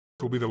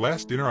will be the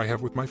last dinner I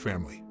have with my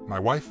family. My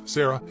wife,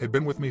 Sarah, had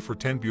been with me for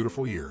 10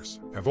 beautiful years.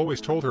 I've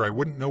always told her I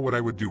wouldn't know what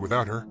I would do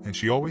without her, and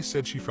she always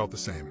said she felt the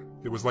same.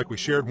 It was like we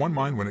shared one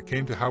mind when it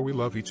came to how we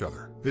love each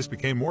other. This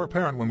became more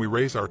apparent when we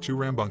raised our two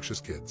rambunctious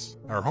kids.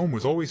 Our home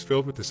was always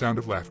filled with the sound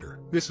of laughter.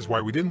 This is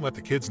why we didn't let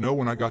the kids know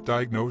when I got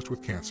diagnosed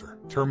with cancer.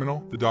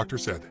 Terminal, the doctor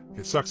said.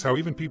 It sucks how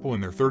even people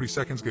in their 30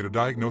 seconds get a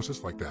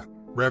diagnosis like that.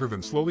 Rather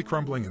than slowly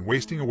crumbling and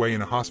wasting away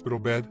in a hospital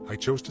bed, I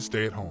chose to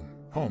stay at home.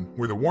 Home,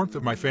 where the warmth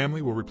of my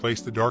family will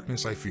replace the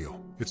darkness I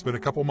feel. It's been a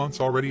couple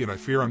months already and I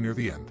fear I'm near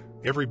the end.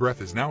 Every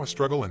breath is now a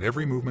struggle and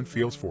every movement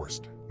feels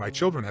forced. My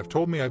children have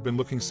told me I've been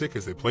looking sick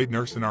as they played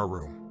nurse in our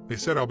room. They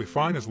said I'll be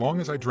fine as long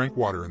as I drank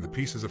water and the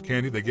pieces of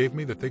candy they gave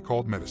me that they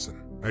called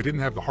medicine. I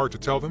didn't have the heart to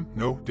tell them,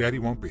 no, Daddy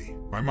won't be.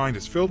 My mind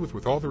is filled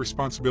with all the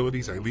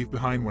responsibilities I leave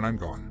behind when I'm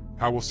gone.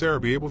 How will Sarah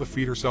be able to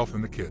feed herself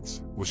and the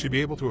kids? Will she be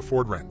able to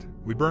afford rent?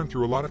 We burn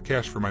through a lot of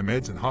cash for my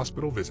meds and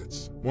hospital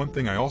visits. One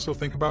thing I also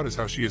think about is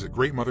how she is a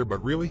great mother,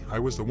 but really, I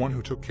was the one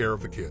who took care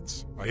of the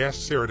kids. I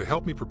asked Sarah to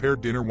help me prepare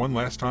dinner one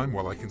last time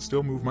while I can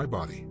still move my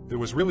body. It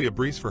was really a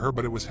breeze for her,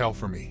 but it was hell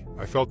for me.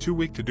 I felt too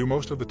weak to do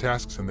most of the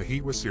tasks and the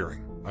heat was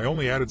searing. I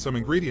only added some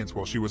ingredients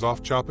while she was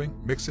off chopping,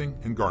 mixing,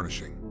 and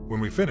garnishing. When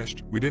we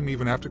finished, we didn't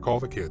even have to call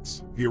the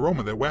kids. The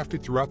aroma that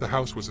wafted throughout the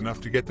house was enough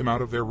to get them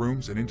out of their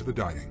rooms and into the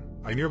dining.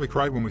 I nearly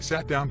cried when we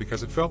sat down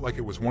because it felt like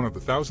it was one of the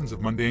thousands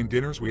of mundane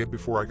dinners we had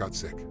before I got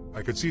sick.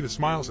 I could see the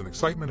smiles and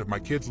excitement of my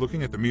kids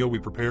looking at the meal we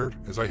prepared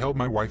as I held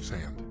my wife's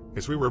hand.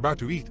 As we were about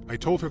to eat, I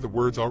told her the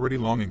words already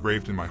long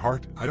engraved in my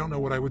heart, I don't know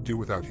what I would do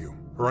without you.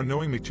 Her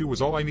unknowing me too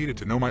was all I needed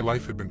to know my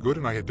life had been good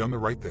and I had done the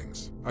right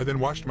things. I then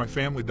watched my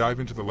family dive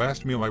into the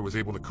last meal I was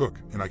able to cook,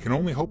 and I can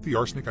only hope the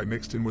arsenic I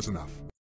mixed in was enough.